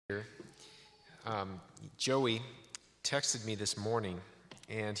here. Joey texted me this morning,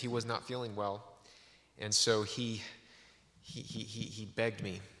 and he was not feeling well, and so he begged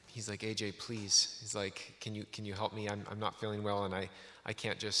me. He's like, AJ, please. He's like, can you help me? I'm not feeling well, and I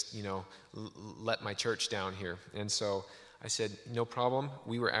can't just let my church down here. And so I said, no problem.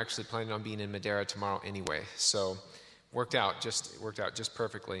 We were actually planning on being in Madera tomorrow anyway, so worked out just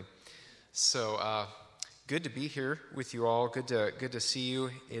perfectly. So good to be here with you all. Good to see you.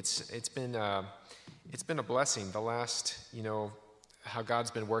 It's been a blessing. The last how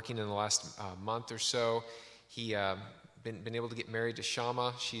God's been working in the last month or so. He been able to get married to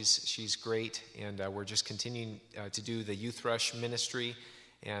Shama. She's great, and we're just continuing to do the Youth Rush ministry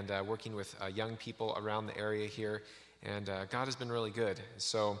and working with young people around the area here. And God has been really good.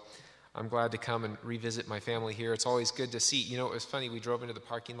 So I'm glad to come and revisit my family here. It's always good to see. It was funny. We drove into the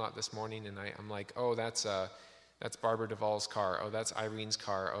parking lot this morning, and I'm like, oh, that's Barbara Duvall's car. Oh, that's Irene's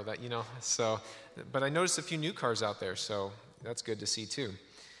car. Oh, that So, but I noticed a few new cars out there, so that's good to see too.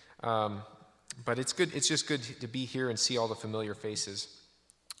 But it's good. It's just good to be here and see all the familiar faces.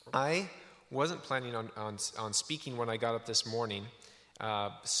 I wasn't planning on speaking when I got up this morning.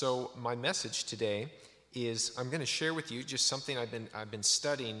 So my message today is I'm going to share with you just something I've been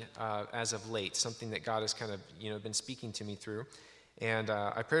studying as of late, something that God has kind of been speaking to me through, and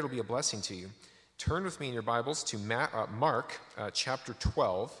I pray it'll be a blessing to you. Turn with me in your Bibles to Mark chapter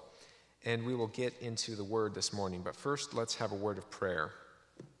 12, and we will get into the Word this morning. But first, let's have a word of prayer.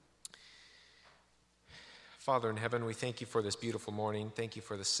 Father in heaven, we thank you for this beautiful morning. Thank you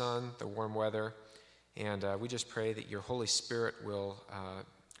for the sun, the warm weather, and we just pray that your Holy Spirit will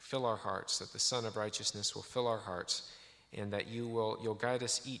fill our hearts, that the Son of Righteousness will fill our hearts, and that you'll guide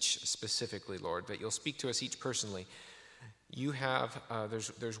us each specifically, Lord, that you'll speak to us each personally. You have,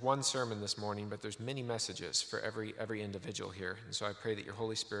 there's one sermon this morning, but there's many messages for every individual here. And so I pray that your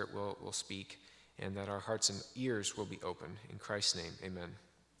Holy Spirit will speak and that our hearts and ears will be open. In Christ's name, amen.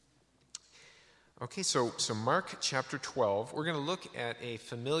 Okay, so Mark chapter 12, we're going to look at a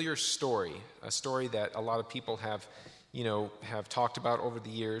familiar story, a story that a lot of people have talked about over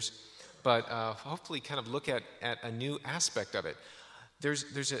the years, but hopefully kind of look at a new aspect of it.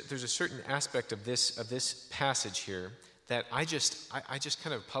 There's a certain aspect of this passage here that I just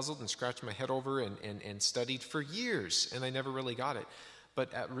kind of puzzled and scratched my head over and studied for years, and I never really got it. But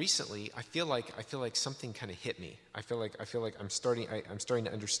recently, I feel like something kind of hit me. I feel like I'm starting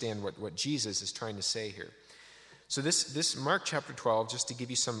to understand what Jesus is trying to say here. So this Mark chapter 12, just to give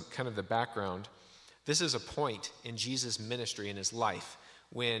you some kind of the background, this is a point in Jesus' ministry in his life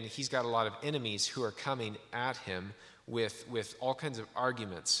when he's got a lot of enemies who are coming at him with all kinds of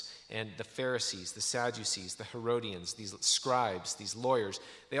arguments. And the Pharisees, the Sadducees, the Herodians, these scribes, these lawyers,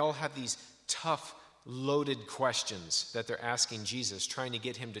 they all have these tough, loaded questions that they're asking Jesus, trying to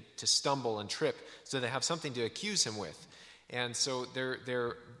get him to stumble and trip so they have something to accuse him with. And so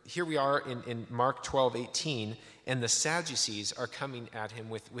they're here we are in Mark 12:18, and the Sadducees are coming at him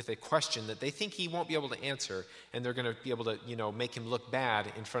with a question that they think he won't be able to answer, and they're going to be able to make him look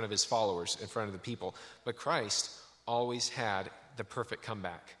bad in front of his followers, in front of the people. But Christ always had the perfect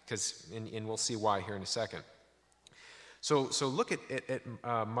comeback, and we'll see why here in a second. So look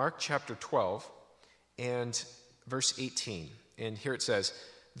at Mark chapter 12 and verse 18, and here it says,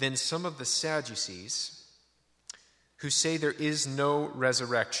 "Then some of the Sadducees, who say there is no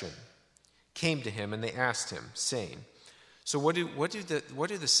resurrection, came to him, and they asked him, saying," so what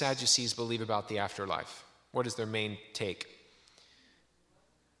do the Sadducees believe about the afterlife? What is their main take?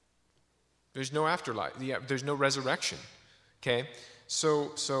 There's no afterlife. Yeah, there's no resurrection. Okay,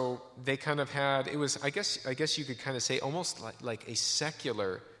 so they kind of had, it was, I guess you could kind of say almost like a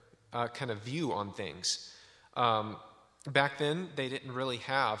secular kind of view on things. Back then, they didn't really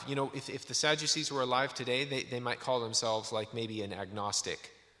have, if the Sadducees were alive today, they might call themselves like maybe an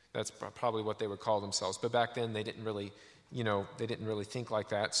agnostic. That's probably what they would call themselves. But back then, they didn't really think like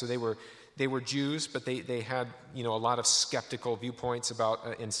that. So they were Jews, but they had, a lot of skeptical viewpoints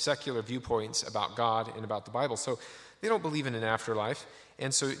and secular viewpoints about God and about the Bible. So they don't believe in an afterlife.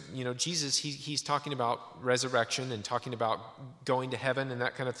 And so, Jesus, he's talking about resurrection and talking about going to heaven and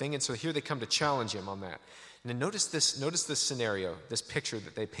that kind of thing. And so here they come to challenge him on that. And then notice this scenario, this picture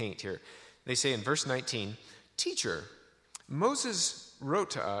that they paint here. They say in verse 19, "Teacher, Moses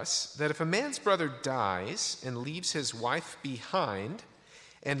wrote to us that if a man's brother dies and leaves his wife behind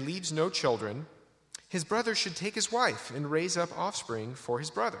and leaves no children, his brother should take his wife and raise up offspring for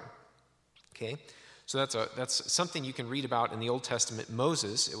his brother." Okay? So that's something you can read about in the Old Testament.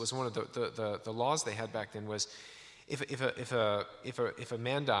 Moses, it was one of the laws they had back then, was if a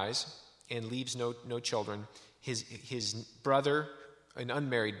man dies and leaves no children, his brother an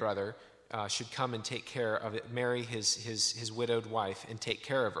unmarried brother should come and take care of it, marry his widowed wife and take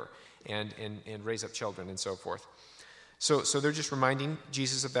care of her and raise up children and so forth. So they're just reminding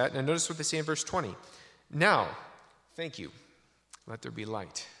Jesus of that. Now notice what they say in verse 20. Now, thank you, let there be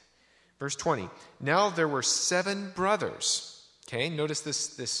light. Verse 20, now there were 7 brothers. Okay, notice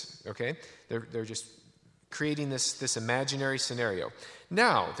this, okay? They're just creating this imaginary scenario.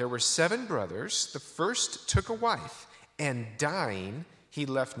 Now there were 7 brothers. The first took a wife, and dying, he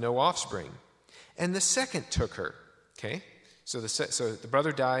left no offspring. And the second took her. Okay, so the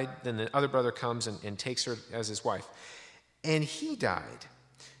brother died, then the other brother comes and takes her as his wife. And he died,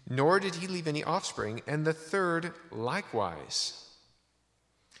 nor did he leave any offspring, and the third likewise.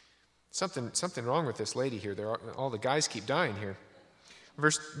 Something wrong with this lady here. All the guys keep dying here.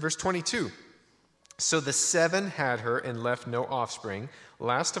 Verse 22. So the 7 had her and left no offspring.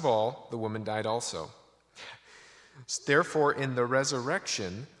 Last of all, the woman died also. Therefore, in the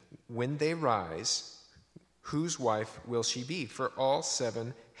resurrection, when they rise, whose wife will she be? For all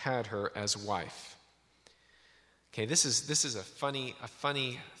 7 had her as wife. Okay, this is a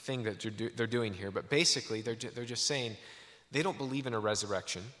funny thing that they're doing here. But basically, they're just saying they don't believe in a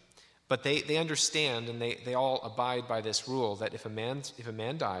resurrection. But they understand, and they all abide by this rule that if a man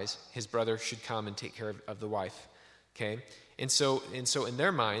dies, his brother should come and take care of the wife. Okay, and so in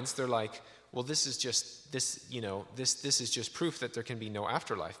their minds, they're like, well, this is just proof that there can be no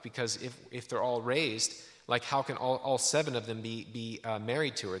afterlife, because if they're all raised, like how can all 7 of them be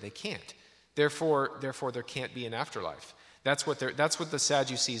married to her? They can't. Therefore, there can't be an afterlife. That's what the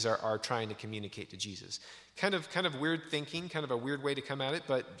Sadducees are trying to communicate to Jesus. Kind of weird thinking, kind of a weird way to come at it,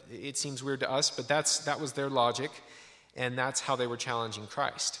 but it seems weird to us. But that was their logic, and that's how they were challenging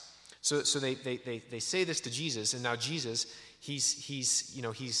Christ. So they say this to Jesus, and now Jesus,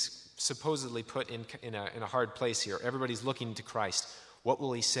 he's supposedly put in a hard place here. Everybody's looking to Christ. What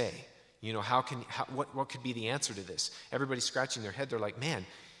will he say? What could be the answer to this? Everybody's scratching their head. They're like, man,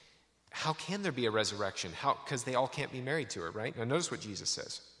 how can there be a resurrection? How? Because they all can't be married to her, right? Now notice what Jesus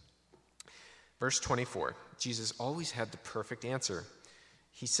says. Verse 24, Jesus always had the perfect answer.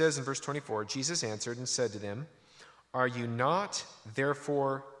 He says in verse 24, Jesus answered and said to them, are you not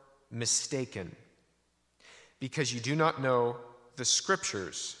therefore mistaken, because you do not know the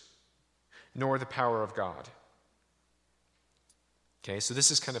Scriptures, nor the power of God? Okay, so this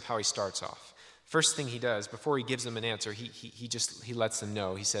is kind of how he starts off. First thing he does, before he gives them an answer, he lets them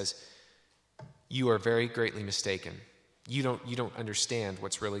know. He says, you are very greatly mistaken. You don't understand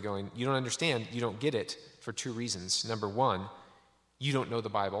what's really going on. You don't understand, you don't get it for 2 reasons. Number 1, you don't know the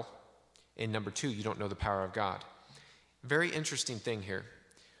Bible. And number 2, you don't know the power of God. Very interesting thing here.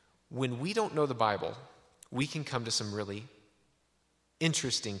 When we don't know the Bible, we can come to some really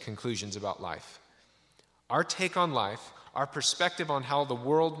interesting conclusions about life. Our take on life, our perspective on how the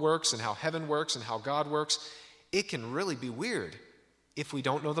world works and how heaven works and how God works, it can really be weird if we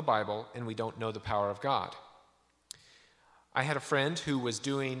don't know the Bible and we don't know the power of God. I had a friend who was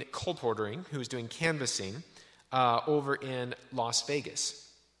doing colporteuring, who was doing canvassing over in Las Vegas.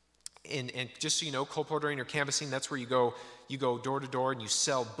 And just so you know, colporteuring or canvassing, that's where you go door to door and you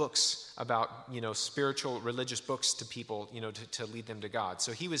sell books about, spiritual, religious books to people, to lead them to God.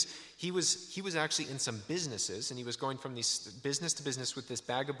 So he was actually in some businesses, and he was going from these business to business with this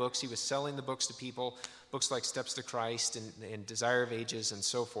bag of books. He was selling the books to people, books like Steps to Christ and Desire of Ages and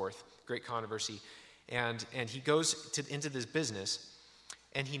so forth, Great Controversy. And he goes into this business,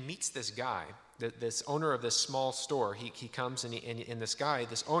 and he meets this guy, this owner of this small store. He comes, and this guy,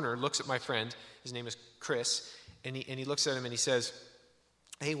 this owner, looks at my friend. His name is Chris, and he looks at him and he says,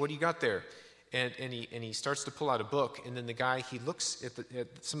 "Hey, what do you got there?" And he starts to pull out a book, and then the guy, he looks at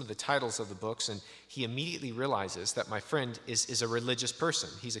some of the titles of the books, and he immediately realizes that my friend is a religious person.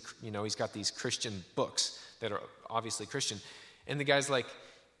 He's got these Christian books that are obviously Christian, and the guy's like,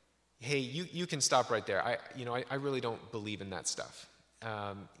 "Hey, you can stop right there. I really don't believe in that stuff.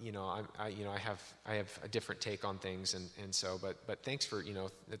 I have a different take on things, and so but thanks for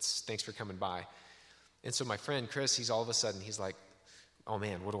thanks for coming by." And so my friend Chris, he's all of a sudden he's like, "Oh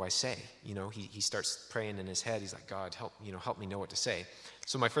man, what do I say?" He starts praying in his head. He's like, "God, help me know what to say."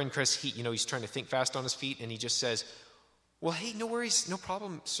 So my friend Chris, he's trying to think fast on his feet, and he just says, "Well, hey, no worries, no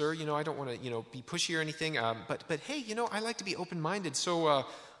problem, sir. I don't want to be pushy or anything. But hey, I like to be open-minded. So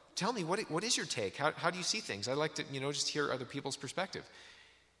tell me, what is your take? How do you see things? I like to just hear other people's perspective."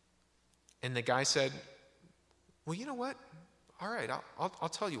 And the guy said, "Well, you know what? All right, I'll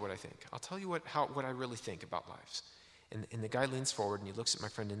tell you what I think. I'll tell you what I really think about lives." And the guy leans forward and he looks at my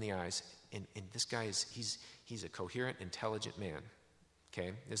friend in the eyes, and this guy he's a coherent, intelligent man.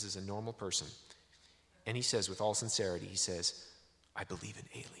 Okay, this is a normal person. And he says, with all sincerity, he says, I believe in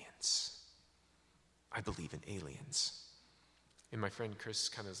aliens. I believe in aliens. And my friend Chris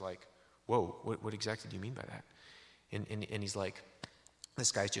kind of is like, whoa, what exactly do you mean by that? And he's like,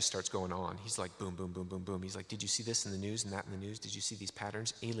 this guy just starts going on. He's like, boom, boom, boom, boom, boom. He's like, did you see this in the news and that in the news? Did you see these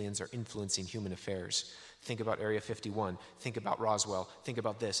patterns? Aliens are influencing human affairs. Think about Area 51. Think about Roswell. Think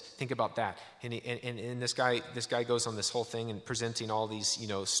about this. Think about that. And this guy goes on this whole thing and presenting all these,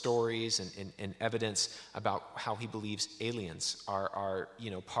 stories and evidence about how he believes aliens are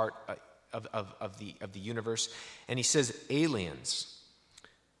part of the universe. And he says aliens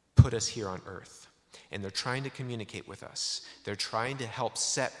put us here on Earth. And they're trying to communicate with us. They're trying to help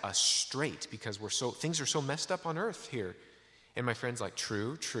set us straight because things are so messed up on Earth here. And my friend's like,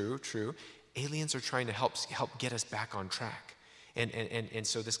 true. Aliens are trying to help get us back on track. And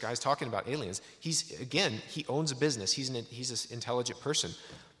so this guy's talking about aliens. He owns a business. He's an intelligent person.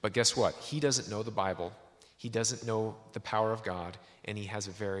 But guess what? He doesn't know the Bible. He doesn't know the power of God. And he has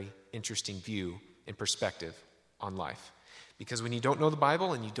a very interesting view and perspective on life. Because when you don't know the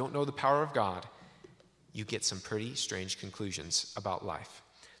Bible and you don't know the power of God, you get some pretty strange conclusions about life.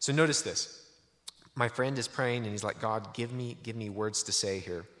 So notice this. My friend is praying and he's like, God, give me words to say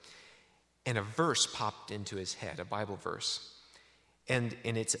here. And a verse popped into his head, a Bible verse. And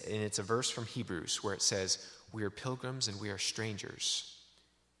it's a verse from Hebrews where it says, we are pilgrims and we are strangers.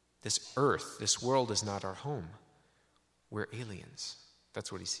 This earth, this world is not our home. We're aliens.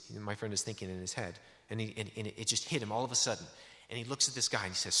 That's what my friend is thinking in his head. And it just hit him all of a sudden. And he looks at this guy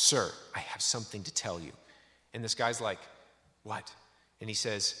and he says, sir, I have something to tell you. And this guy's like, what? And he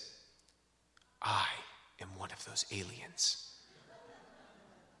says, I am one of those aliens.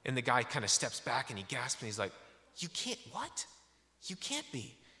 And the guy kind of steps back and he gasps and he's like, you can't, what? You can't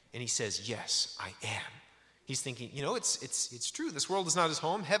be. And he says, yes, I am. He's thinking, it's true. This world is not his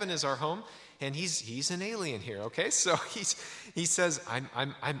home. Heaven is our home. And he's an alien here, okay? So he says, I'm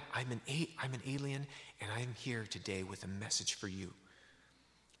an alien, and I'm here today with a message for you.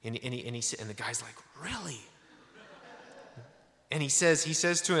 And the guy's like, really? And he says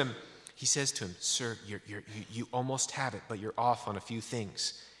to him, sir, you almost have it, but you're off on a few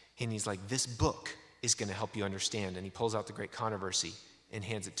things. And he's like, this book is going to help you understand. And he pulls out the Great Controversy and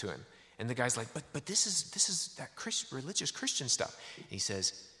hands it to him. And the guy's like, but this is that religious Christian stuff. And he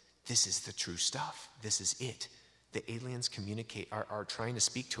says, this is the true stuff. This is it. The aliens are trying to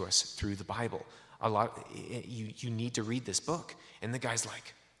speak to us through the Bible. You need to read this book. And the guy's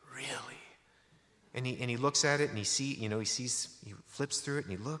like, really? And he looks at it and he flips through it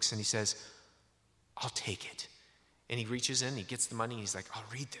and he looks and he says, I'll take it. And he reaches in, he gets the money, and he's like, I'll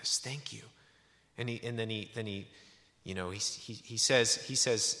read this, thank you. And then he says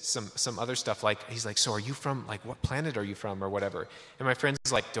some other stuff like, he's like, so are you from, like, what planet are you from or whatever? And my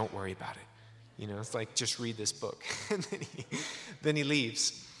friend's like, don't worry about it. It's like, just read this book. And then he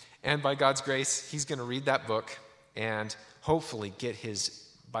leaves. And by God's grace, he's going to read that book and hopefully get his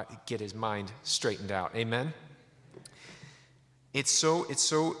mind straightened out. Amen? It's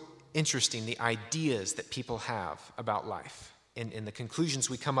so interesting, the ideas that people have about life and the conclusions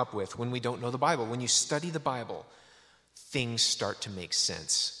we come up with when we don't know the Bible. When you study the Bible, things start to make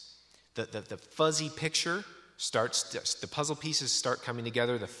sense. The fuzzy picture the puzzle pieces start coming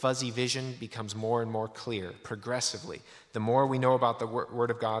together. The fuzzy vision becomes more and more clear progressively. The more we know about the Word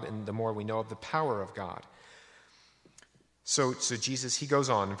of God and the more we know of the power of God. So Jesus, he goes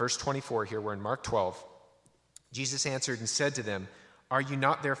on in verse 24 here, we're in Mark 12. Jesus answered and said to them, are you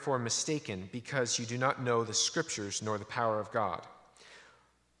not therefore mistaken because you do not know the Scriptures nor the power of God?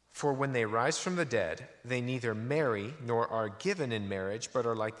 For when they rise from the dead, they neither marry nor are given in marriage, but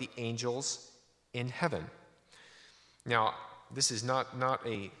are like the angels in heaven. Now, this is not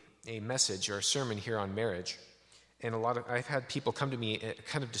a message or a sermon here on marriage. And I've had people come to me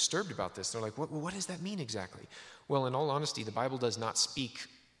kind of disturbed about this. They're like, what does that mean exactly? Well, in all honesty, the Bible does not speak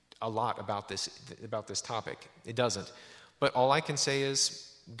a lot about this topic. It doesn't. But all I can say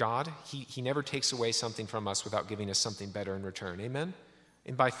is God, he never takes away something from us without giving us something better in return. Amen?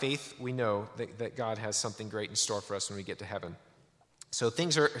 And by faith, we know that God has something great in store for us when we get to heaven. So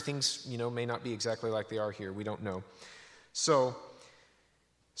things may not be exactly like they are here. We don't know. So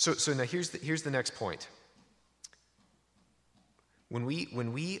now here's the next point. When we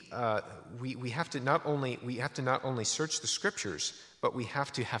have to not only search the Scriptures, but we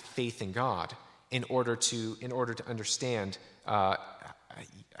have to have faith in God in order to understand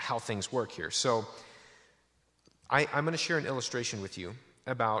how things work here. So I'm going to share an illustration with you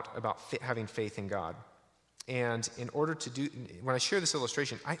about having faith in God. And in order to when I share this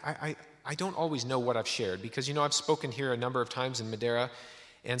illustration, I don't always know what I've shared because, I've spoken here a number of times in Madeira,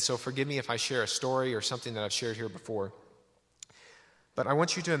 and so forgive me if I share a story or something that I've shared here before. But I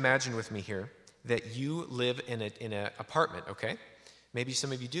want you to imagine with me here that you live in an apartment, okay? Maybe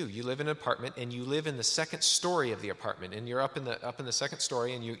some of you do. You live in an apartment, and you live in the second story of the apartment, and you're up in the second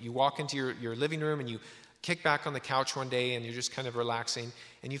story, and you walk into your living room, and you kick back on the couch one day, and you're just kind of relaxing,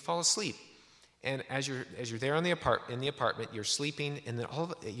 and you fall asleep. And as you're there in the apartment, you're sleeping, and then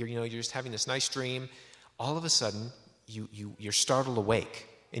you're just having this nice dream. All of a sudden, you're startled awake,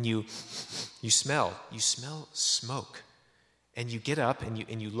 and you smell smoke, and you get up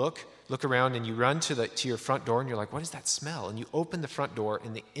and you look around, and you run to your front door, and you're like, what is that smell? And you open the front door,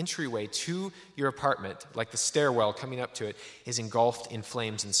 and the entryway to your apartment, like the stairwell coming up to it, is engulfed in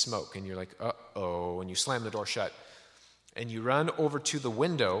flames and smoke, and you're like, uh-oh, and you slam the door shut, and you run over to the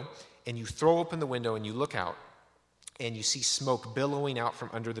window, and you throw open the window, and you look out, and you see smoke billowing out from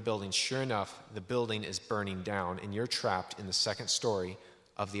under the building. Sure enough, the building is burning down, and you're trapped in the second story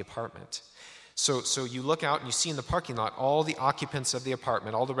of the apartment. So you look out, and you see in the parking lot all the occupants of the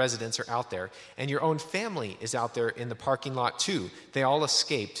apartment, all the residents are out there, and your own family is out there in the parking lot too. They all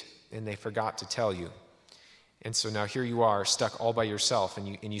escaped, and they forgot to tell you. And so now here you are, stuck all by yourself,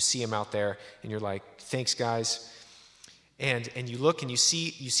 and you see them out there, and you're like, thanks, guys. And you look, and you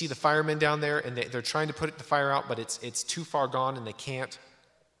see the firemen down there, and they're trying to put the fire out, but it's too far gone, and they can't.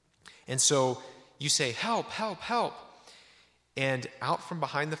 And so you say, help, help, help. And out from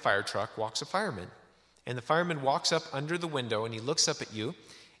behind the fire truck walks a fireman. And the fireman walks up under the window, and he looks up at you,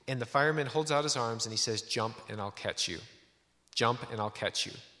 and the fireman holds out his arms, and he says, jump, and I'll catch you. Jump, and I'll catch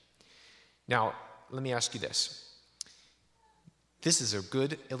you. Now, let me ask you this. This is a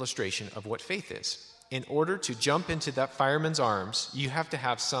good illustration of what faith is. In order to jump into that fireman's arms, you have to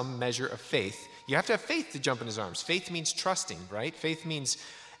have some measure of faith. You have to have faith to jump in his arms. Faith means trusting, right? Faith means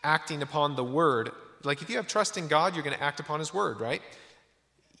acting upon the word. Like if you have trust in God, you're going to act upon his word, right?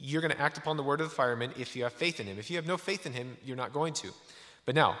 You're going to act upon the word of the fireman if you have faith in him. If you have no faith in him, you're not going to.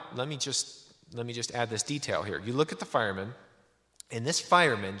 But now, let me just add this detail here. You look at the fireman, and this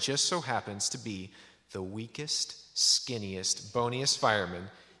fireman just so happens to be the weakest, skinniest, boniest fireman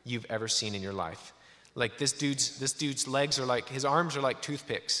you've ever seen in your life. Like this dude's legs are like, his arms are like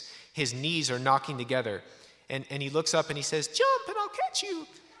toothpicks. His knees are knocking together. And he looks up and he says, jump and I'll catch you.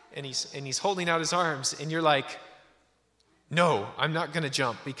 And he's holding out his arms, and you're like, no, I'm not going to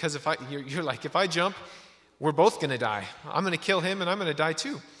jump, because if I jump, we're both going to die. I'm going to kill him, and I'm going to die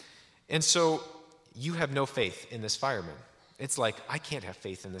too. And so you have no faith in this fireman. It's like, I can't have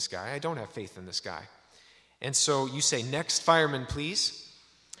faith in this guy. I don't have faith in this guy. And so you say, next fireman, please.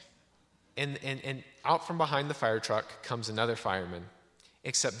 And out from behind the fire truck comes another fireman,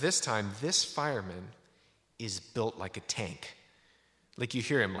 except this time, this fireman is built like a tank. Like you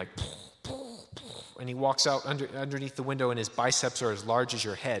hear him like, and he walks out underneath the window, and his biceps are as large as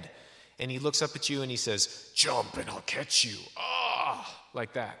your head. And he looks up at you, and he says, jump and I'll catch you.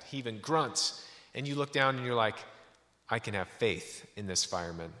 Like that. He even grunts. And you look down, and you're like, I can have faith in this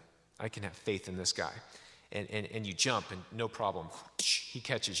fireman. I can have faith in this guy. And you jump, and no problem. He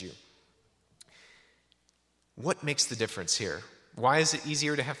catches you. What makes the difference here? Why is it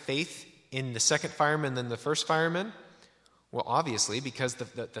easier to have faith in the second fireman than the first fireman? Well, obviously, because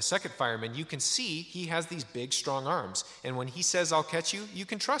the second fireman, you can see he has these big, strong arms. And when he says, I'll catch you, you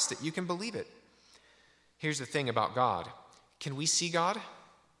can trust it. You can believe it. Here's the thing about God. Can we see God?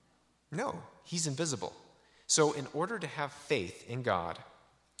 No, he's invisible. So in order to have faith in God,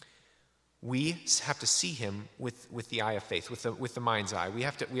 we have to see him with the eye of faith, with the mind's eye. We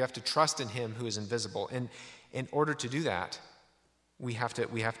have to trust in him who is invisible. And in order to do that, we have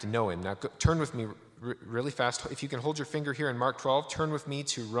to know him. Now, turn with me really fast. If you can hold your finger here in Mark 12, turn with me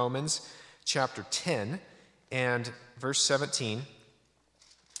to Romans chapter 10 and verse 17.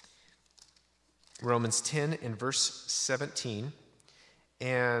 Romans 10 and verse 17.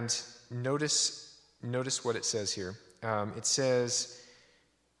 And notice what it says here. It says,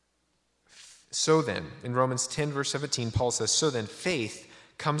 so then, in Romans 10 verse 17, Paul says, so then faith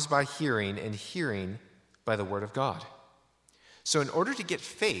comes by hearing, and hearing by the word of God. So in order to get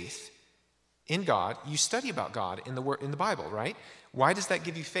faith in God, you study about God in the Bible, right? Why does that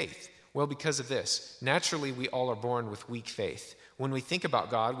give you faith? Well, because of this. Naturally, we all are born with weak faith. When we think about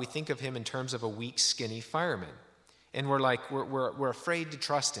God, we think of him in terms of a weak, skinny fireman. And we're afraid to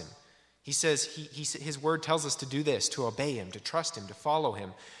trust him. He says, his word tells us to do this, to obey him, to trust him, to follow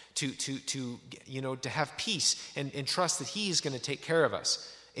him, to have peace and trust that he is going to take care of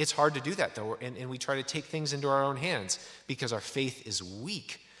us. It's hard to do that, though, and we try to take things into our own hands because our faith is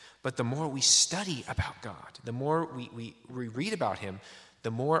weak. But the more we study about God, the more we read about him, the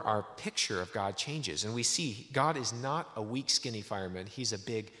more our picture of God changes. And we see God is not a weak, skinny fireman. He's a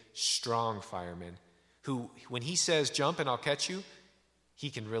big, strong fireman who, when he says, jump and I'll catch you, he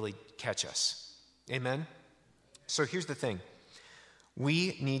can really catch us. Amen? So here's the thing.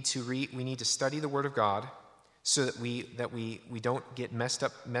 We need to study the Word of God so that we don't get messed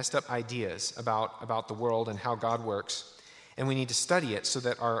up ideas about the world and how God works. And we need to study it so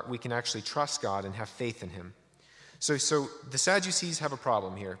that we can actually trust God and have faith in him. So the Sadducees have a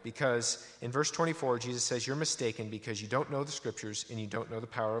problem here, because in verse 24, Jesus says, you're mistaken because you don't know the Scriptures and you don't know the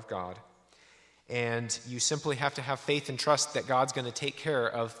power of God. And you simply have to have faith and trust that God's going to take care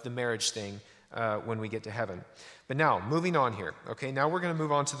of the marriage thing when we get to heaven. But now, moving on here. Okay, now we're going to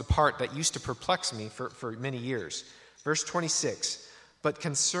move on to the part that used to perplex me for many years. Verse 26, but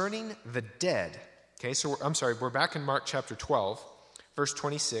concerning the dead. Okay, so we're back in Mark chapter 12, verse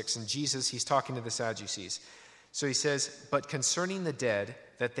 26, and Jesus, he's talking to the Sadducees. So he says, but concerning the dead,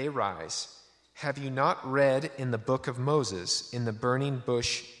 that they rise, have you not read in the book of Moses, in the burning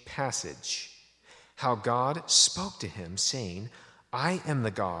bush passage, how God spoke to him, saying, I am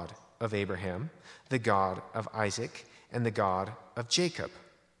the God of Abraham, the God of Isaac, and the God of Jacob.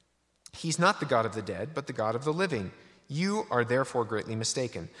 He's not the God of the dead, but the God of the living. You are therefore greatly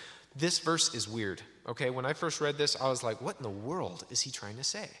mistaken. This verse is weird. Okay, when I first read this, I was like, what in the world is he trying to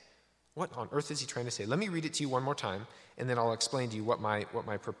say? What on earth is he trying to say? Let me read it to you one more time, and then I'll explain to you what my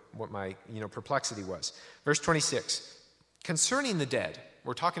perplexity was. Verse 26, concerning the dead,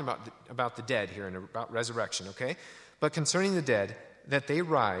 we're talking about the dead here and about resurrection, okay? But concerning the dead, that they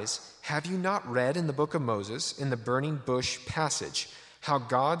rise, have you not read in the book of Moses, in the burning bush passage, how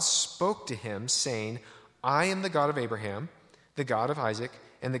God spoke to him, saying, I am the God of Abraham, the God of Isaac,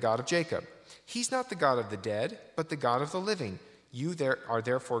 and the God of Jacob. He's not the God of the dead, but the God of the living. You are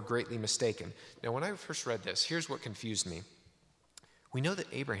therefore greatly mistaken. Now, when I first read this, here's what confused me. We know that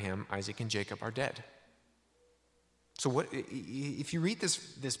Abraham, Isaac, and Jacob are dead. So if you read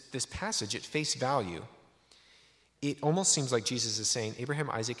this passage at face value, it almost seems like Jesus is saying Abraham,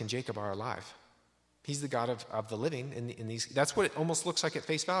 Isaac, and Jacob are alive. He's the God of the living in these. That's what it almost looks like at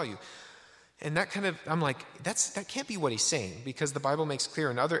face value. And that kind of, I'm like, that can't be what he's saying, because the Bible makes clear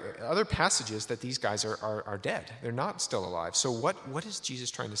in other passages that these guys are dead. They're not still alive. So what is Jesus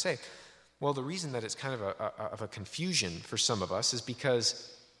trying to say? Well, the reason that it's kind of a confusion for some of us is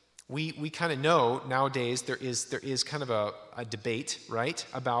because we kind of know nowadays there is kind of a debate, right,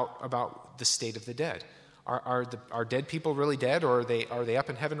 about the state of the dead. Are dead people really dead, or are they up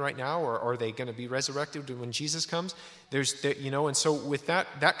in heaven right now, or are they going to be resurrected when Jesus comes? And so with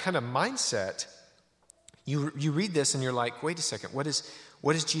that kind of mindset, you read this and you're like, wait a second, what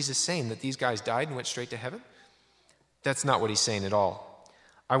is Jesus saying? That these guys died and went straight to heaven? That's not what he's saying at all.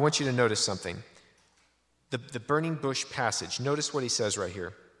 I want you to notice something. The burning bush passage. Notice what he says right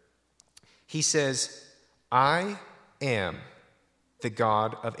here. He says, I am the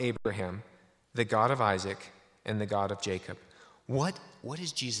God of Abraham, the God of Isaac, and the God of Jacob. What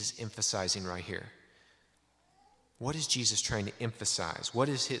is Jesus emphasizing right here? What is Jesus trying to emphasize? What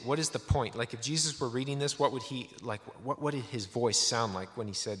is the point? Like, if Jesus were reading this, what would his voice sound like when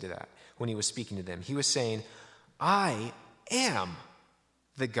he said to that, when he was speaking to them? He was saying, I am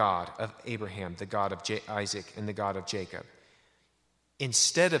the God of Abraham, the God of Isaac, and the God of Jacob.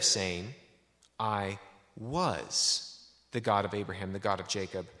 Instead of saying, I was the God of Abraham, the God of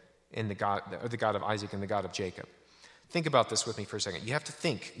Jacob, and the God of Isaac and the God of Jacob. Think about this with me for a second. You have to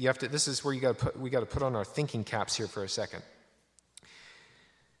think. This is where we got to put on our thinking caps here for a second.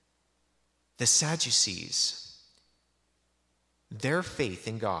 The Sadducees, their faith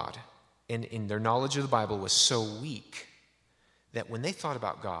in God and in their knowledge of the Bible was so weak that when they thought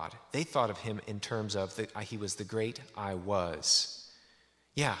about God, they thought of him in terms of he was the great I was.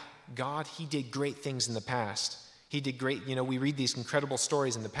 Yeah, God, he did great things in the past. He did great, we read these incredible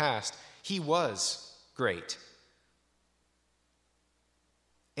stories in the past. He was great.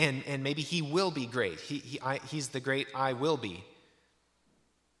 And maybe he will be great. He's the great I will be.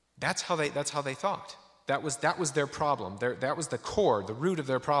 That's how they thought. That was their problem. That was the core, the root of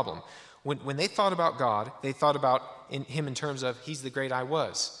their problem. When they thought about God, they thought about him in terms of he's the great I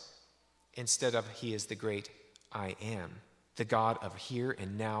was, instead of he is the great I am, the God of here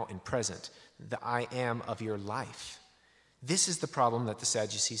and now and present, the I am of your life. This is the problem that the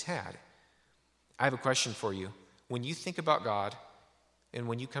Sadducees had. I have a question for you. When you think about God and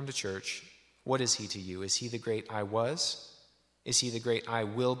when you come to church, what is he to you? Is he the great I was? Is he the great I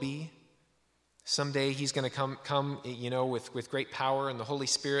will be? Someday he's going to come, with great power and the Holy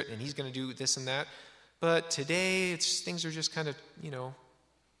Spirit, and he's going to do this and that. But today, things are just kind of,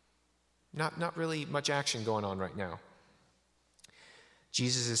 not really much action going on right now.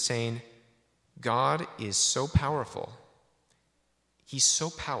 Jesus is saying, God is so powerful. He's so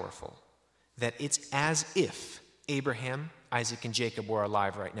powerful that it's as if Abraham, Isaac, and Jacob were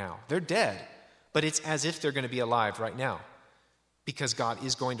alive right now. They're dead, but it's as if they're going to be alive right now because God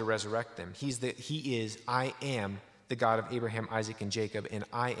is going to resurrect them. I am the God of Abraham, Isaac, and Jacob, and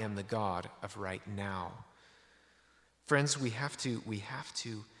I am the God of right now. Friends, we have to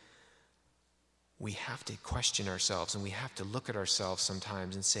question ourselves, and we have to look at ourselves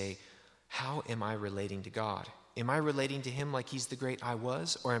sometimes and say, how am I relating to God? Am I relating to him like he's the great I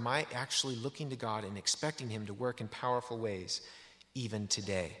was, or am I actually looking to God and expecting him to work in powerful ways even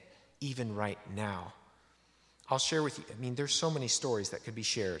today, even right now? I'll share with you, there's so many stories that could be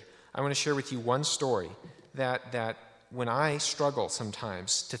shared. I want to share with you one story that when I struggle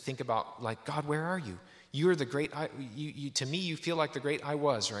sometimes to think about, like, God, where are you? You're the great I, to me, you feel like the great I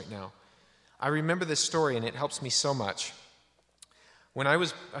was right now. I remember this story, and it helps me so much. When I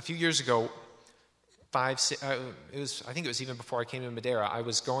was, a few years ago, I think it was even before I came to Madeira, I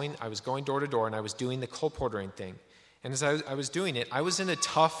was going door to door, and I was doing the colporteuring thing. And as I was doing it, I was in a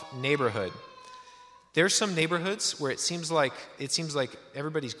tough neighborhood. There's some neighborhoods where it seems like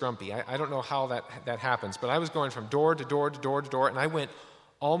everybody's grumpy. I don't know how that happens, but I was going from door to door to door to door, and I went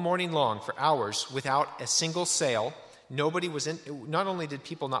all morning long for hours without a single sale. Nobody was in. Not only did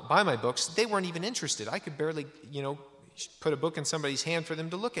people not buy my books, they weren't even interested. I could barely, put a book in somebody's hand for them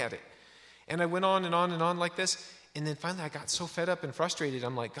to look at it. And I went on and on and on like this, and then finally I got so fed up and frustrated.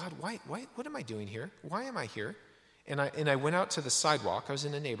 I'm like, God, why? What am I doing here? Why am I here? And I went out to the sidewalk. I was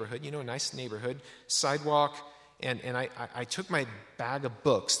in a neighborhood, a nice neighborhood, sidewalk, and I took my bag of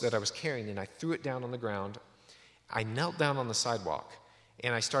books that I was carrying, and I threw it down on the ground. I knelt down on the sidewalk,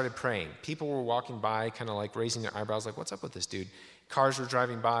 and I started praying. People were walking by, kind of like raising their eyebrows, like, what's up with this dude? Cars were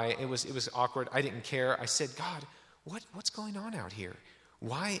driving by. It was awkward. I didn't care. I said, God, what's going on out here?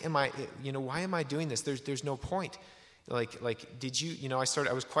 Why am I doing this? There's no point. Did you,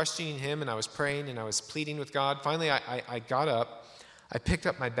 I was questioning him, and I was praying, and I was pleading with God. Finally, I got up, I picked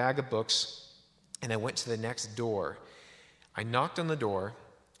up my bag of books, and I went to the next door. I knocked on the door,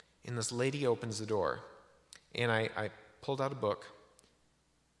 and this lady opens the door, and I pulled out a book,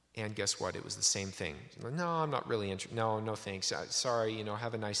 and guess what? It was the same thing. Like, no, I'm not really interested. No, thanks. Sorry,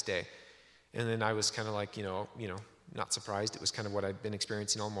 have a nice day. And then I was kind of like, not surprised. It was kind of what I'd been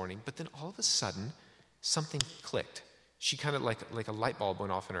experiencing all morning. But then all of a sudden, something clicked. She kind of like a light bulb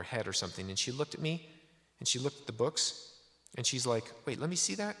went off in her head or something, and she looked at me, and she looked at the books, and she's like, wait, let me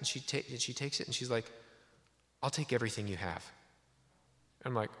see that. And she takes it, and she's like, I'll take everything you have.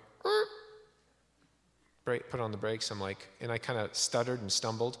 I'm like, put on the brakes. I'm like, and I kind of stuttered and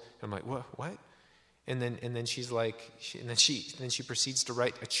stumbled. I'm like, what? And then she's like, she proceeds to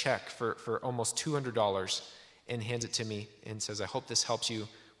write a check for almost $200 and hands it to me and says, I hope this helps you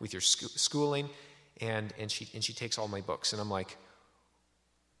with your schooling. And she takes all my books, and I'm like,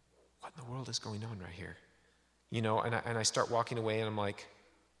 what in the world is going on right here? And I start walking away, and I'm like,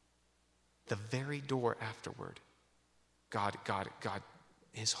 the very door afterward, God,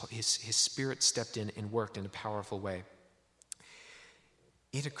 his Spirit stepped in and worked in a powerful way.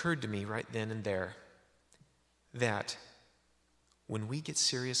 It occurred to me right then and there that when we get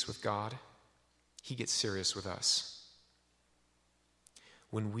serious with God, he gets serious with us.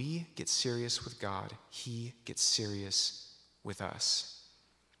 When we get serious with God, he gets serious with us.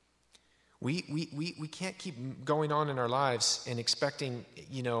 We can't keep going on in our lives and expecting,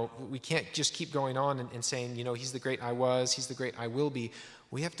 we can't just keep going on and saying, he's the great I was, he's the great I will be.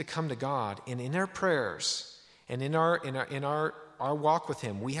 We have to come to God, and in our prayers and in our walk with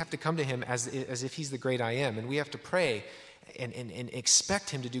him, we have to come to him as if he's the great I am, and we have to pray and expect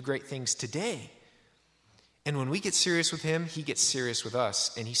him to do great things today. And when we get serious with him, he gets serious with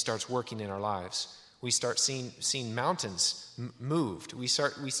us, and he starts working in our lives. We start seeing mountains moved. We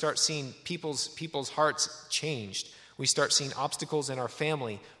start seeing people's hearts changed. We start seeing obstacles in our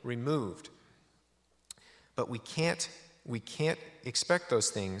family removed. But we can't expect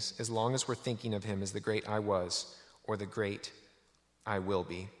those things as long as we're thinking of him as the great I was or the great I will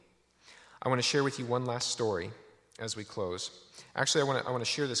be. I want to share with you one last story as we close. Actually, I want to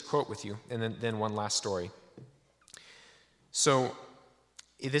share this quote with you, and then one last story. So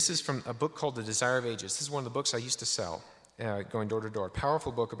this is from a book called The Desire of Ages. This is one of the books I used to sell, going door to door.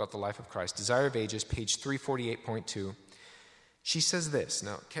 Powerful book about the life of Christ. Desire of Ages, page 348.2. She says this.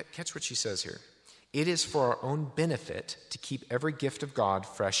 Now, catch what she says here. It is for our own benefit to keep every gift of God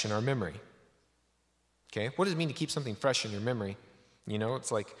fresh in our memory. Okay? What does it mean to keep something fresh in your memory?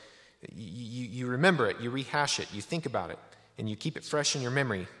 It's like you remember it, you rehash it, you think about it, and you keep it fresh in your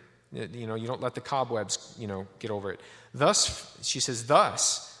memory. You don't let the cobwebs, get over it. Thus, she says,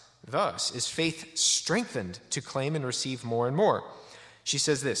 thus is faith strengthened to claim and receive more and more. She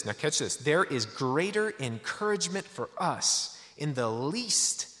says this, now catch this, there is greater encouragement for us in the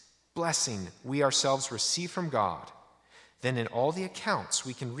least blessing we ourselves receive from God than in all the accounts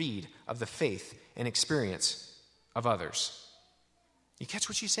we can read of the faith and experience of others. You catch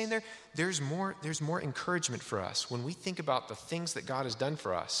what she's saying there? There's more encouragement for us when we think about the things that God has done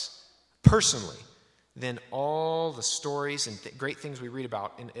for us personally than all the stories and great things we read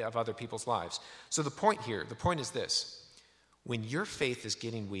about of other people's lives. So the point is this. When your faith is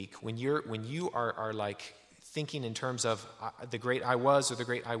getting weak, when you are like thinking in terms of the great I was or the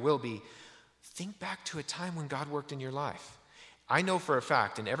great I will be, think back to a time when God worked in your life. I know for a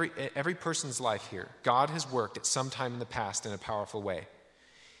fact in every person's life here, God has worked at some time in the past in a powerful way.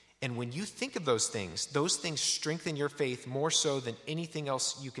 And when you think of those things strengthen your faith more so than anything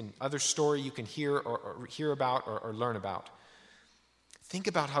else other story you can hear or hear about or learn about. Think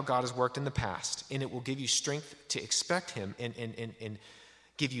about how God has worked in the past, and it will give you strength to expect him and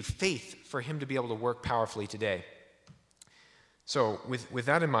give you faith for him to be able to work powerfully today. So with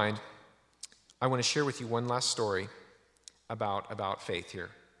that in mind, I want to share with you one last story about faith here.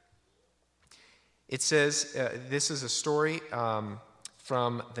 It says, this is a story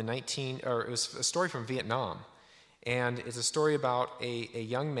from it was a story from Vietnam, and it's a story about a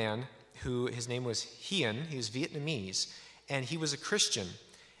young man who, his name was Hien, he was Vietnamese, and he was a Christian.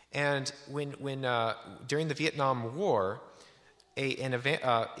 And when during the Vietnam War,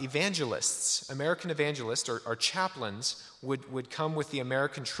 evangelists, American evangelists or chaplains would come with the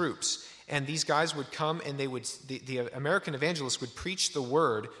American troops. And these guys would come and the American evangelists would preach the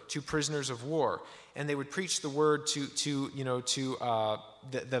word to prisoners of war. And they would preach the word to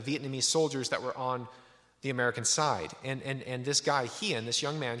the Vietnamese soldiers that were on the American side. And this guy, Hien, this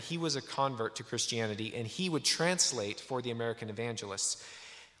young man, he was a convert to Christianity, and he would translate for the American evangelists.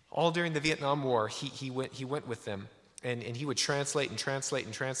 All during the Vietnam War, he went with them, and he would translate,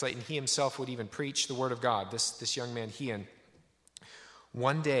 and he himself would even preach the word of God, this young man, Hien.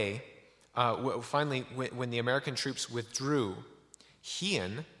 One day, finally, when the American troops withdrew,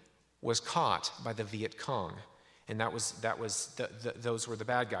 Hien was caught by the Viet Cong, and those were the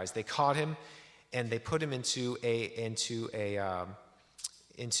bad guys. They caught him, and they put him into a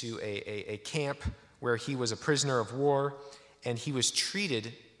camp where he was a prisoner of war, and he was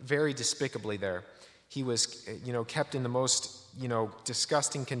treated very despicably there. He was, kept in the most,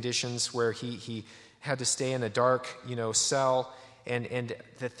 disgusting conditions where he had to stay in a dark, cell. And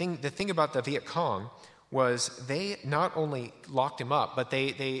the thing about the Viet Cong was they not only locked him up, but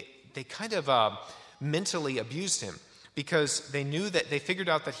they kind of mentally abused him, because they figured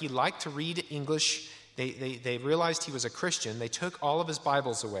out that he liked to read English. They realized he was a Christian. They took all of his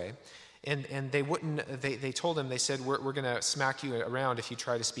Bibles away, and they told him, they said, we're going to smack you around if you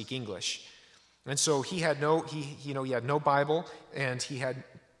try to speak English. And so he had no Bible, and he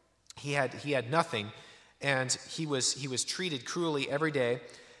had nothing, and he was treated cruelly every day.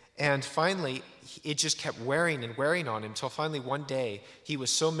 And finally, it just kept wearing and wearing on him, until finally one day he was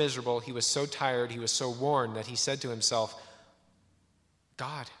so miserable, he was so tired, he was so worn that he said to himself,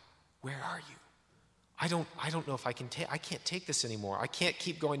 God, where are you? I don't know if I can't take this anymore. I can't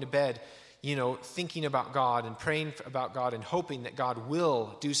keep going to bed, thinking about God and praying about God and hoping that God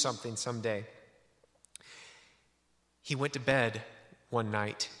will do something someday. He went to bed one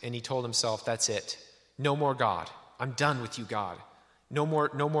night and he told himself, that's it. No more God. I'm done with you, God. No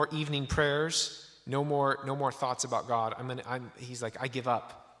more evening prayers. No more thoughts about God. He's like, I give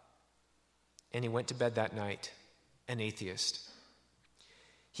up. And he went to bed that night, an atheist.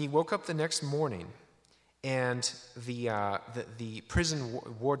 He woke up the next morning, and the prison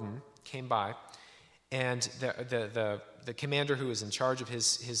warden came by, and the commander who was in charge of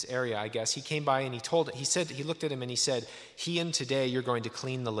his area, I guess, he came by and he looked at him and he said, Hien, today you're going to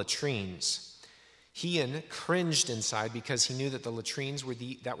clean the latrines. Hien cringed inside, because he knew that the latrines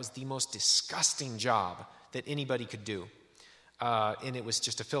that was the most disgusting job that anybody could do. And it was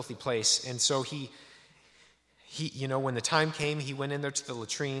just a filthy place. And so he when the time came, he went in there to the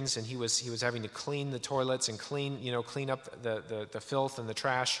latrines, and he was having to clean the toilets and clean up the filth and the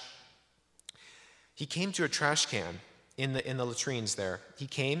trash. He came to a trash can in the latrines there. He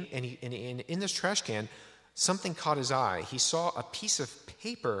came, and in this trash can, something caught his eye. He saw a piece of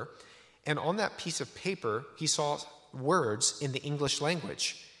paper, and on that piece of paper, he saw words in the English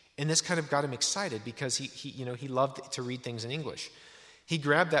language. And this kind of got him excited, because he loved to read things in English. He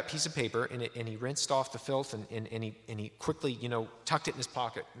grabbed that piece of paper and he rinsed off the filth and he quickly, tucked it in his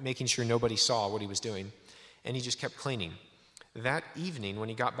pocket, making sure nobody saw what he was doing. And he just kept cleaning. That evening, when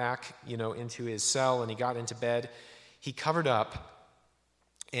he got back, into his cell and he got into bed, he covered up.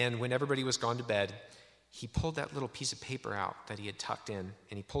 And when everybody was gone to bed, he pulled that little piece of paper out that he had tucked in,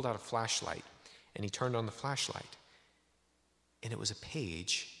 and he pulled out a flashlight, and he turned on the flashlight, and it was a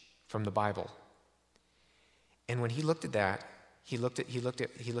page from the Bible. And when he looked at that, he looked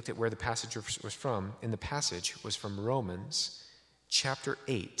at where the passage was from, and the passage was from Romans chapter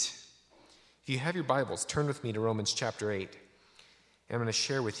 8. If you have your Bibles, turn with me to Romans chapter 8. And I'm going to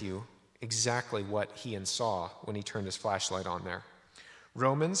share with you exactly what Ian saw when he turned his flashlight on there.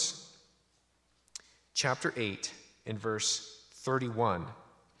 Romans chapter 8 in verse 31.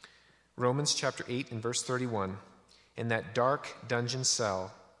 Romans chapter 8 and verse 31. In that dark dungeon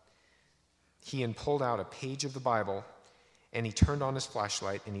cell, Ian pulled out a page of the Bible, and he turned on his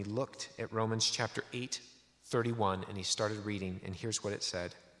flashlight, and he looked at Romans chapter 8, 31, and he started reading, and here's what it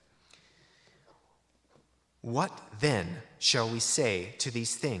said. What then shall we say to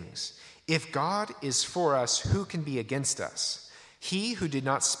these things? If God is for us, who can be against us? He who did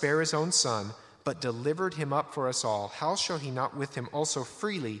not spare his own son, but delivered him up for us all, how shall he not with him also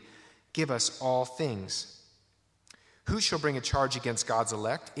freely give us all things? Who shall bring a charge against God's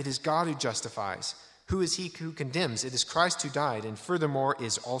elect? It is God who justifies. Who is he who condemns? It is Christ who died, and furthermore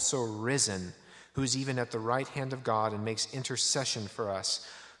is also risen, who is even at the right hand of God and makes intercession for us.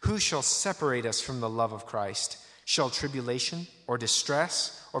 Who shall separate us from the love of Christ? Shall tribulation or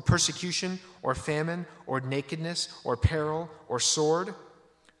distress or persecution or famine or nakedness or peril or sword?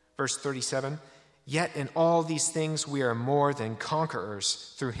 Verse 37, yet in all these things we are more than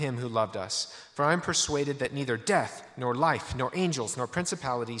conquerors through him who loved us. For I am persuaded that neither death, nor life, nor angels, nor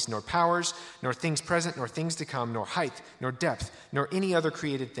principalities, nor powers, nor things present, nor things to come, nor height, nor depth, nor any other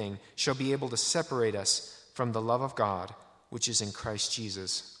created thing shall be able to separate us from the love of God, which is in Christ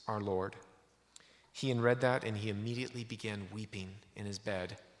Jesus our Lord. Ian read that, and he immediately began weeping in his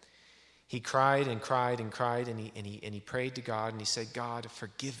bed. He cried and cried and cried, and he prayed to God, and he said, God,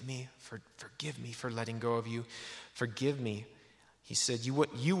 forgive me for letting go of you. Forgive me. He said, you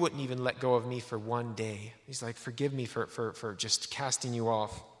wouldn't even let go of me for one day. He's like, forgive me for just casting you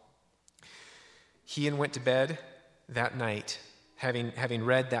off. Ian went to bed that night, having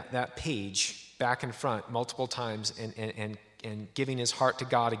read that page back and front multiple times and giving his heart to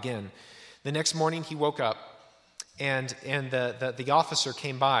God again. The next morning he woke up, and the officer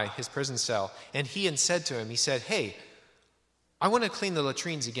came by his prison cell, and Ian said to him, he said, hey, I want to clean the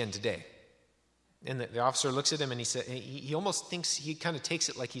latrines again today. And the officer looks at him, and he said, he almost thinks, he kind of takes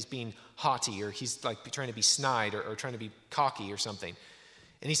it like he's being haughty, or he's like trying to be snide, or trying to be cocky or something.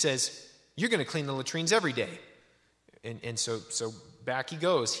 And he says, you're going to clean the latrines every day. And so back he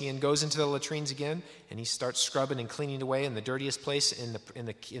goes. Ian goes into the latrines again, and he starts scrubbing and cleaning away in the dirtiest place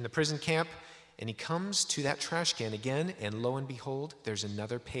in the prison camp. And he comes to that trash can again, and lo and behold, there's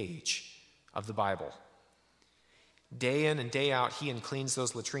another page of the Bible. Day in and day out, Ian cleans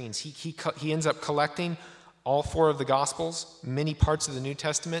those latrines. He ends up collecting all 4 of the Gospels, many parts of the New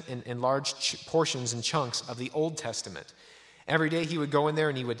Testament, and large portions and chunks of the Old Testament. Every day he would go in there,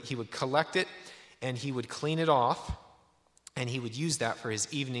 and he would collect it, and he would clean it off, and he would use that for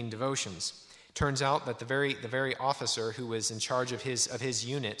his evening devotions. Turns out that the very officer who was in charge of his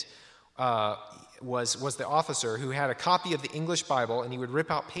unit was the officer who had a copy of the English Bible, and he would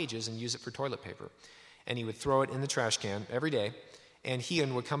rip out pages and use it for toilet paper. And he would throw it in the trash can every day, and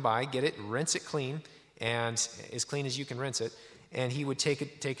Ian would come by, get it, rinse it clean, and as clean as you can rinse it, and he would take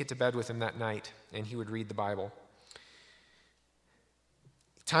it to bed with him that night, and he would read the Bible.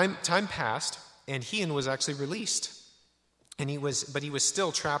 Time passed, and Ian was actually released, but he was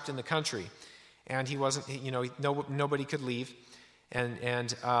still trapped in the country, and he wasn't, nobody could leave,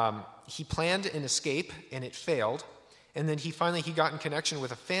 and he planned an escape, and it failed. And then he got in connection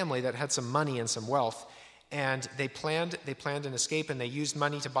with a family that had some money and some wealth, and they planned an escape, and they used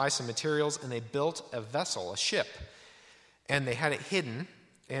money to buy some materials, and they built a vessel, a ship, and they had it hidden,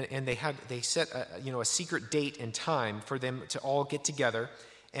 and they set a secret date and time for them to all get together,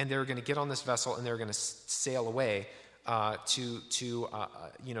 and they were going to get on this vessel, and they were going to sail away to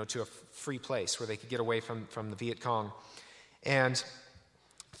a free place where they could get away from the Viet Cong. And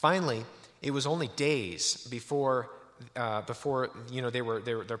finally, it was only days before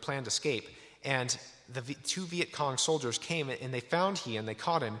their planned escape, and the 2 Viet Cong soldiers came, and they found Ian, they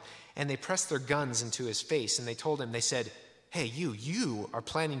caught him, and they pressed their guns into his face, and they told him, they said, hey, you are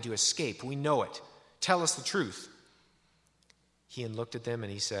planning to escape, we know it, tell us the truth. Ian looked at them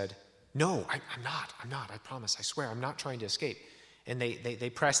and he said, no, I'm not, I promise, I swear, I'm not trying to escape. And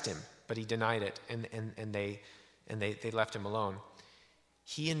they pressed him, but he denied it, and they left him alone.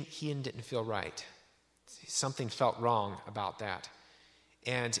 Ian didn't feel right. Something felt wrong about that.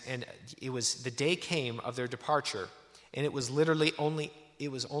 And it was the day came of their departure, and it was literally only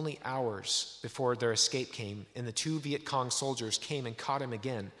it was only hours before their escape came, and the 2 Viet Cong soldiers came and caught him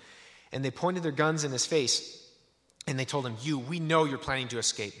again. And they pointed their guns in his face, and they told him, we know you're planning to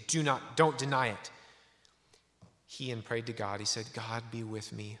escape. Don't deny it. He prayed to God. He said, God, be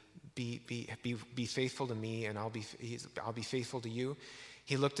with me. Be faithful to me, and I'll be faithful to you.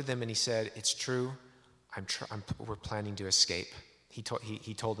 He looked at them and he said, it's true. We're planning to escape. He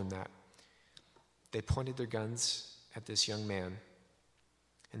told them that. They pointed their guns at this young man,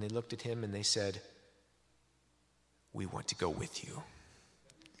 and they looked at him and they said, we want to go with you.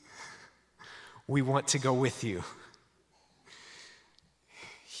 We want to go with you.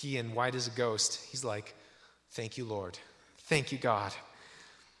 He, and white as a ghost, he's like, thank you, Lord. Thank you, God.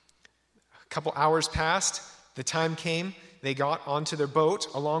 A couple hours passed. The time came. They got onto their boat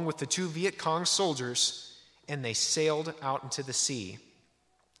along with the 2 Viet Cong soldiers, and they sailed out into the sea.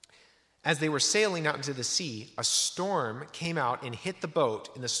 As they were sailing out into the sea, a storm came out and hit the boat,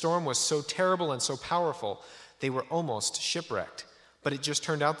 and the storm was so terrible and so powerful, they were almost shipwrecked. But it just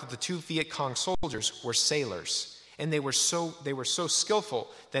turned out that the 2 Viet Cong soldiers were sailors, and they were so skillful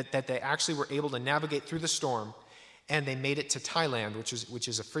that they actually were able to navigate through the storm, and they made it to Thailand, which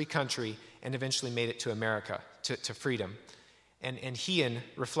is a free country, and eventually made it to America, to freedom. And he, in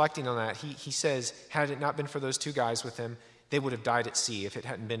reflecting on that, he says, had it not been for those 2 guys with him, they would have died at sea if it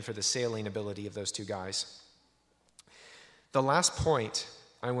hadn't been for the sailing ability of those 2 guys. The last point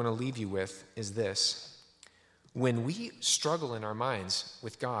I want to leave you with is this. When we struggle in our minds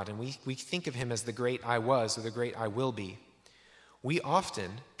with God and we think of him as the great I was or the great I will be, we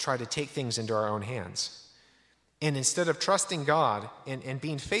often try to take things into our own hands. And instead of trusting God and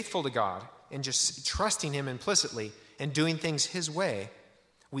being faithful to God and just trusting him implicitly and doing things his way,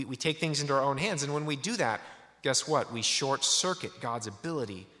 we take things into our own hands. And when we do that, guess what? We short-circuit God's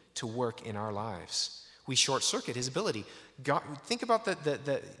ability to work in our lives. We short-circuit his ability. God, think about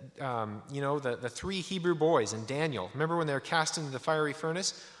the 3 Hebrew boys and Daniel. Remember when they were cast into the fiery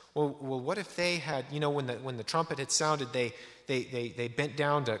furnace? Well, what if they had, when the trumpet had sounded, they bent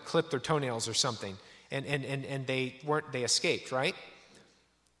down to clip their toenails or something, and they escaped, right?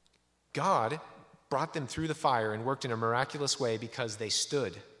 God brought them through the fire and worked in a miraculous way because they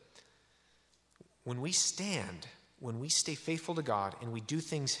stood. When we stand, when we stay faithful to God and we do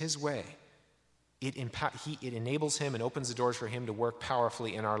things his way, it enables him and opens the doors for him to work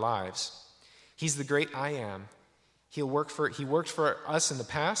powerfully in our lives. He's the great I am. He worked for us in the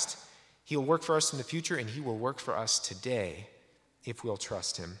past, he'll work for us in the future, and he will work for us today if we'll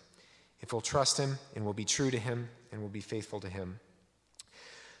trust him. If we'll trust him and we'll be true to him and we'll be faithful to him.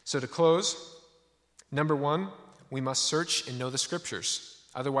 So to close, number 1, we must search and know the scriptures.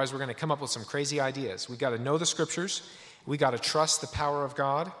 Otherwise, we're going to come up with some crazy ideas. We've got to know the scriptures. We got to trust the power of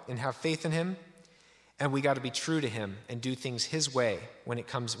God and have faith in him. And we got to be true to him and do things his way when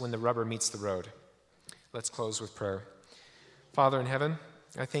the rubber meets the road. Let's close with prayer. Father in heaven,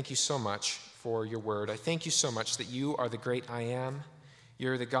 I thank you so much for your word. I thank you so much that you are the great I am.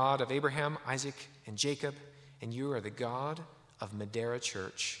 You're the God of Abraham, Isaac, and Jacob, and you are the God of Madera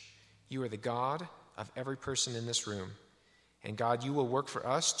Church. You are the God of every person in this room. And God, you will work for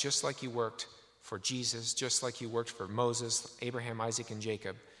us just like you worked for Jesus, just like you worked for Moses, Abraham, Isaac, and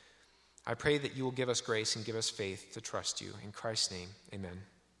Jacob. I pray that you will give us grace and give us faith to trust you. In Christ's name, amen.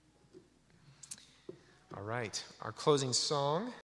 All right, our closing song.